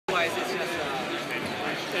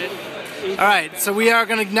All right, so we are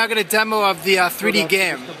now going to demo of the 3D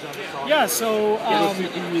game. Yeah, so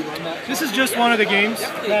this is just one of the games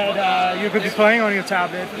that you could be playing on your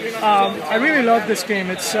tablet. I really love this game.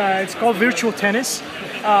 It's called Virtual Tennis,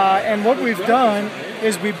 and what we've done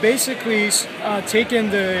is we basically taken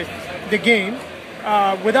the game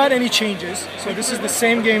without any changes. So this is the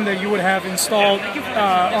same game that you would have installed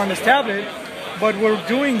on this tablet, but we're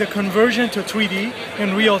doing the conversion to 3D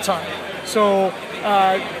in real time. So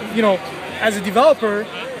you know, as a developer,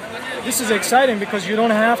 this is exciting because you don't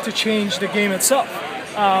have to change the game itself.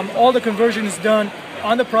 All the conversion is done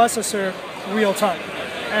on the processor real time.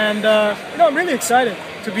 And you know, I'm really excited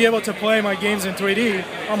to be able to play my games in 3D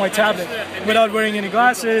on my tablet without wearing any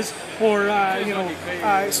glasses or you know,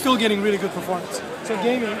 still getting really good performance. So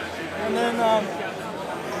gaming. And then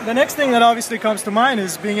the next thing that obviously comes to mind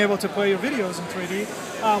is being able to play your videos in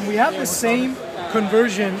 3D. We have the same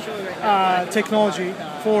conversion technology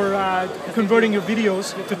for converting your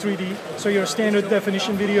videos to 3D, so your standard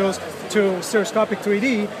definition videos to stereoscopic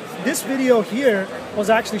 3D. This video here was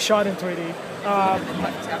actually shot in 3D.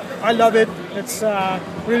 I love it. It's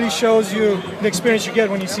really shows you the experience you get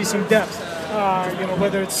when you see some depth. You know,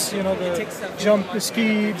 whether it's, you know, the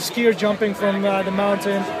skier jumping from the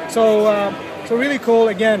mountain. So so really cool.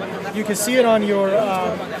 Again, you can see it on your.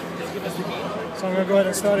 So I'm going to go ahead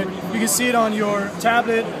and start it. You can see it on your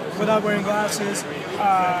tablet without wearing glasses.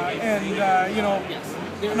 You know,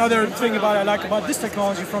 another thing I like about this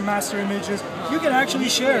technology from MasterImage is you can actually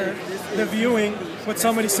share the viewing with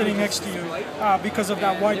somebody sitting next to you because of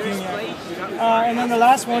that wide viewing angle. And then the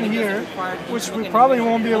last one here, which we probably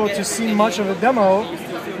won't be able to see much of a demo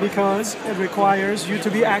because it requires you to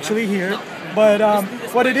be actually here. But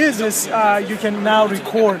what it is you can now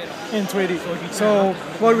record in 3D. So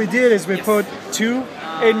what we did is we put two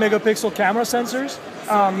 8-megapixel camera sensors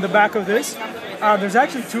on the back of this. There's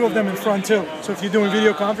actually two of them in front too. So if you're doing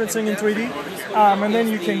video conferencing in 3D, and then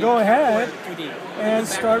you can go ahead and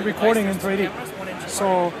start recording in 3D.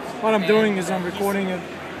 So what I'm doing is I'm recording a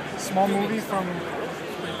small movie from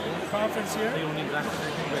the conference here in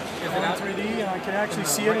 3D, and I can actually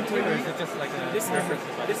see it in 3D.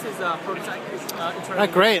 This is a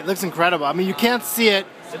prototype. Great, it looks incredible. I mean, you can't see it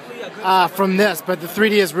from this, but the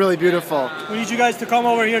 3D is really beautiful. We need you guys to come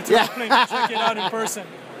over here to Uplinq and check it out in person.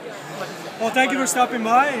 Well, thank you for stopping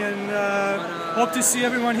by, and hope to see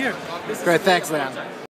everyone here. Great, thanks, Leon.